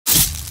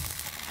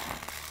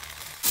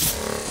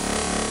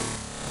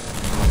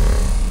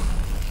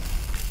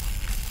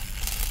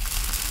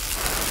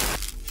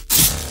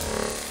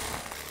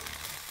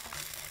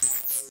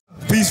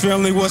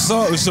family, what's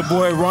up? It's your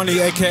boy Ronnie,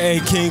 aka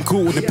King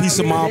Koop, with the Peace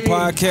of Mind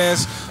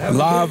podcast,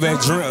 live at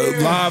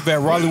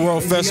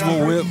RaleighWrld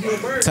Festival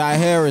with Ty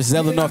Harriz,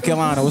 Zebulon, North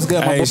Carolina. What's good,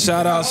 my boy? Hey,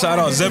 shout out,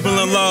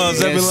 Zebulon Love,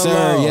 Zebulon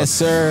Love. Yes,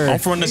 sir. I'm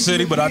from the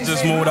city, but I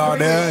just moved out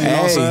there. You know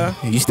what I'm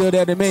saying? You still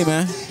there to me,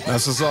 man.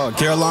 That's what's up.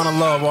 Carolina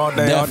love all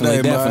day,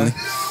 Definitely. man.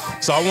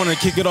 So I want to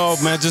kick it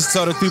off, man. Just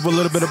tell the people a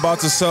little bit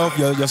about yourself,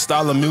 your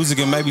style of music,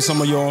 and maybe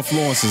some of your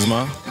influences,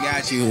 man.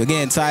 Got you.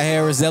 Again, Ty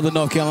Harriz, Zebulon,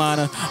 North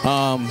Carolina.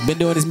 Been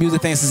doing this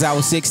music thing since I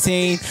was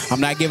 16. I'm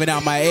not giving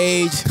out my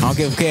age. I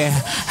don't care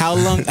how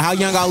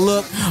young I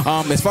look.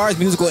 As far as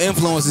musical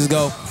influences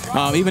go,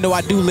 even though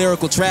I do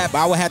lyrical trap,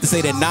 I would have to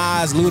say that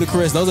Nas,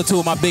 Ludacris, those are two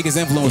of my biggest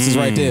influences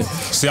right there.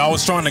 See, I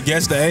was trying to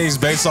guess the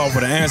age based off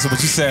of the answer,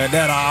 but you said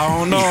that. I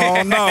don't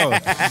know.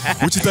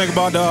 What you think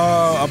about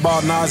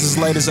Nas's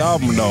latest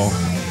album, though?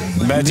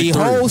 Magic the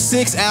whole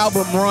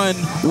 6-album run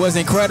was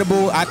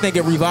incredible. I think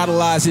it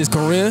revitalized his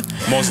career.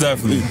 Most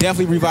definitely.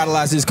 Definitely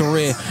revitalized his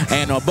career.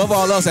 And above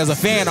all else, as a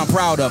fan, I'm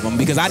proud of him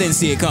because I didn't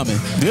see it coming.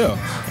 Yeah.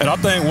 And I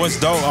think what's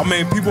dope, I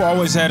mean, people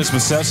always had this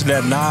perception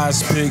that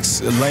Nas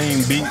picks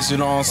lame beats, you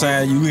know what I'm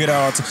saying? You hear that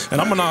all the time.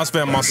 And I'm a Nas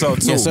fan myself,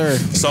 too. Yes, sir.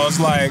 So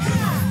it's like,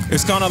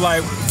 it's kind of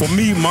like, for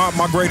me,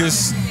 my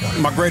greatest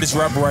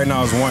rapper right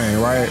now is Wayne,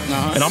 right?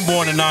 And I'm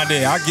born in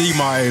 90. I give you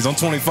my age. I'm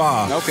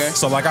 25. Okay.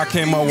 So like I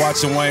came up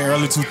watching Wayne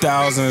early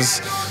 2000s,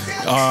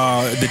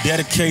 the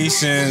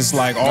dedications,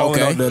 like all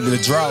of the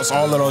droughts,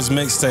 all of those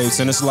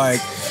mixtapes, and it's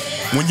like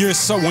when you're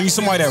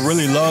somebody that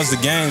really loves the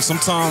game,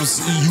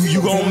 sometimes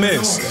you gonna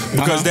miss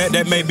because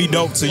that may be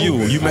dope to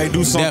you. You may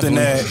do something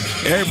that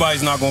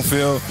everybody's not gonna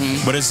feel,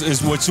 but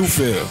it's what you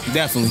feel.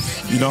 Definitely.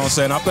 You know what I'm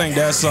saying? I think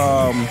that's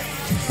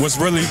what's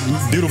really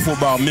beautiful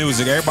about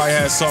music. Everybody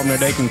has something that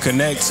they can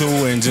connect to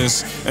and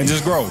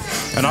just grow.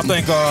 And I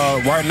think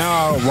right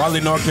now,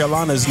 Raleigh, North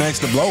Carolina is next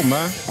to blow,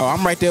 man. Oh,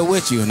 I'm right there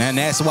with you, and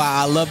that's why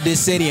I love this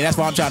city, and that's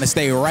why I'm trying to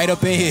stay right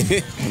up in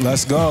here.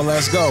 Let's go.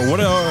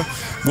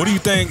 What do you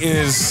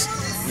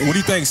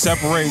think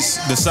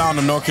separates the sound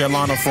of North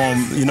Carolina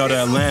from, you know,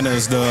 the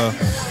Atlantas, the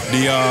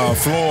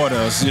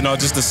Floridas, you know,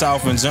 just the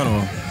South in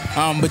general?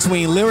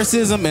 Between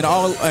lyricism and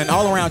all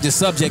around just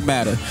subject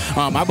matter.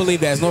 I believe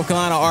that as North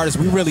Carolina artists,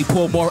 we really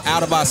pull more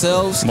out of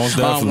ourselves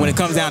when it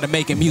comes down to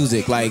making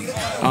music. Like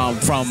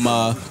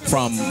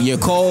from your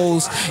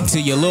Coles to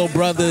your Little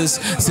Brothers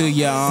to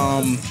your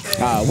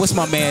what's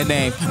my man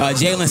name?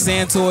 Jalen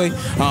Santoy.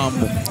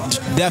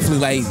 Definitely,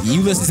 like,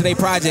 you listen to their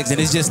projects and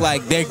it's just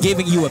like they're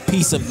giving you a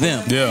piece of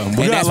them. Yeah,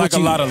 we got like a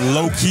lot of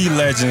low-key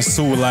legends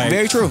too. Like,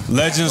 very true.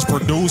 Legends,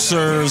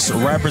 producers,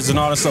 rappers, and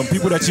all that stuff.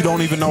 People that you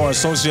don't even know are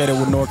associated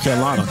with North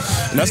Carolina.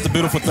 And that's the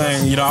beautiful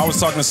thing. You know, I was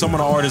talking to some of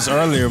the artists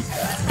earlier,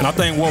 and I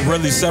think what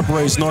really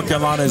separates North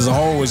Carolina as a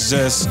whole is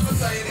just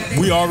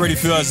we already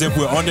feel as if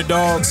we're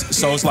underdogs.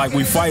 So it's like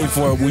we fighting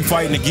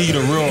to give you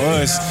the real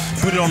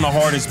us, put it on the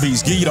hardest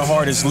beats, give you the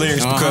hardest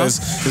lyrics, because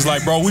it's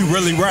like, bro, we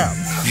really rap.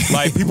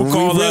 Like, people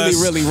call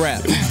us really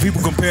rap.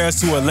 People compare us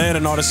to Atlanta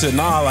and all this shit.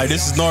 Nah, like,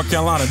 this is North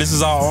Carolina. This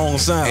is our own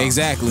sound.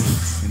 Exactly.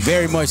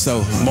 Very much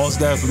so. Most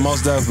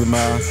definitely,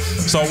 man.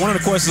 So one of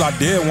the questions I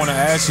did want to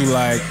ask you,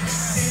 like,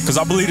 because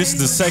I believe this is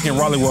the second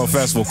RaleighWrld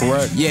Festival,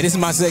 correct? Yeah, this is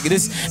my second.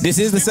 This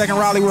is the second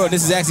RaleighWrld.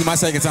 This is actually my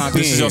second time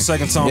being here. This is your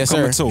second time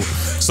coming too.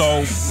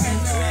 So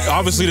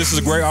obviously this is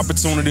a great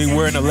opportunity.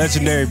 We're in a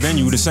legendary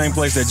venue, the same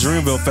place that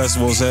Dreamville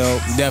Festival is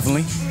held.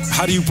 Definitely.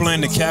 How do you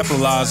plan to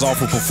capitalize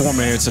off of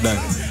performing here today?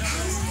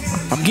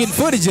 I'm getting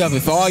footage of it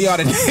for all y'all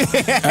to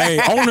Hey,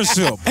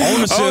 ownership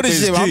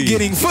is key. I'm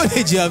getting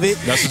footage of it.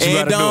 That's what you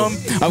gotta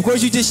do. Of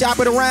course, you just shop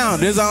it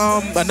around. There's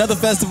another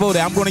festival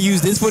that I'm going to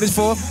use this footage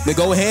for. They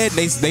go ahead.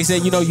 They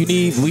said, you know, we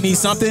need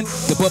something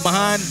to put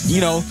behind,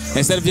 you know,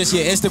 instead of just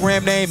your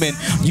Instagram name and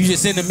you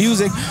just send the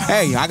music.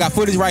 Hey, I got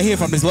footage right here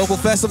from this local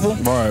festival.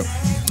 Right.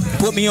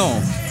 Put me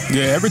on.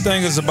 Yeah,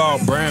 everything is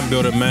about brand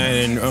building,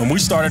 man. And we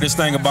started this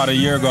thing about a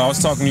year ago. I was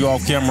talking to you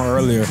off camera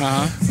earlier.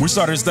 We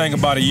started this thing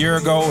about a year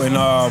ago, and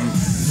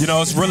you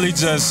know, it's really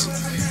just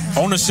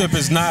ownership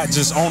is not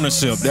just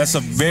ownership. That's a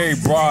very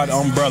broad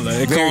umbrella.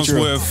 It comes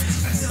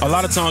with a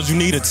lot of times you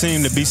need a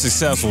team to be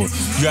successful.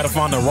 You got to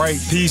find the right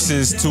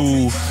pieces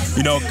to,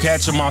 you know,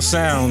 capture my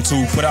sound,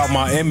 to put out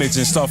my image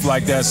and stuff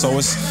like that. So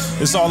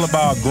it's all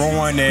about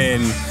growing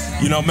and,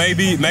 you know,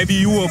 maybe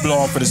you will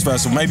blow up for this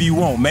festival. Maybe you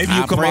won't. Maybe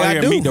you come out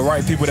here and meet the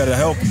right people that'll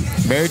help you.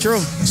 Very true.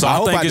 So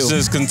I think it's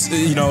just,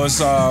 you know,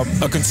 it's a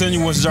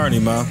continuous journey,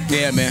 man.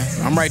 Yeah, man.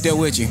 I'm right there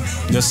with you.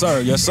 Yes,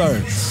 sir. Yes,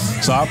 sir.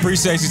 So I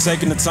appreciate you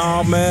taking the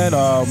time, man.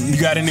 You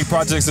got any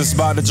projects that's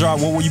about to drop?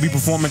 What will you be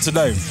performing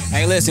today?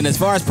 Hey, listen, as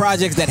far as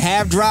projects that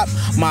have dropped,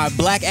 my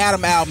Black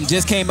Adam album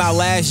just came out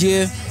last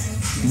year.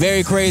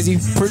 Very crazy,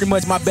 pretty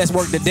much my best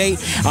work to date.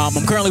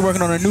 I'm currently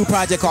working on a new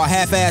project called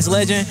Half-Ass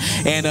Legend,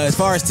 and as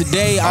far as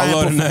today,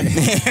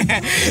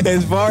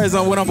 as far as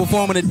what I'm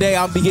performing today,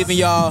 I'll be giving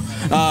y'all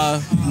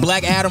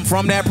Black Adam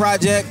from that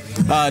project,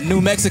 New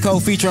Mexico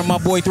featuring my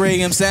boy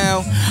 3 AM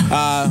Sound.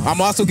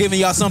 I'm also giving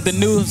y'all something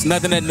new, it's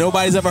nothing that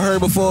nobody's ever heard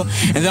before,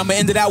 and then I'm gonna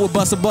end it out with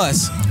Bust a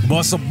Bus.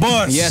 Bust a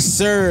bus. Yes,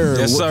 sir.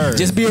 Yes, sir.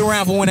 Just be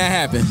around for when that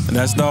happens.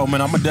 That's dope, man.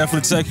 I'm going to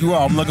definitely check you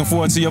out. I'm looking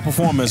forward to your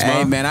performance, man.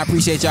 Hey, man, I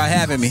appreciate y'all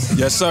having me.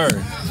 Yes, sir.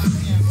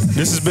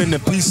 This has been the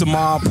Peace of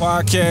Mind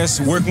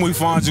podcast. Where can we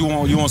find you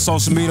on? You on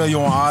social media? You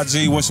on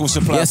IG? What's your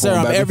platform? Yes, sir.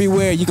 I'm baby?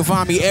 everywhere. You can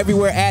find me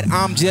everywhere at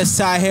I'm Just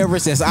Ty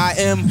Harriz. That's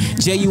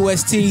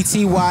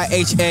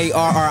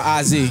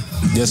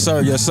IMJUSTTYHARRIZ. Yes,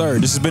 sir. Yes, sir.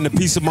 This has been the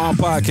Peace of Mind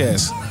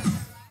podcast.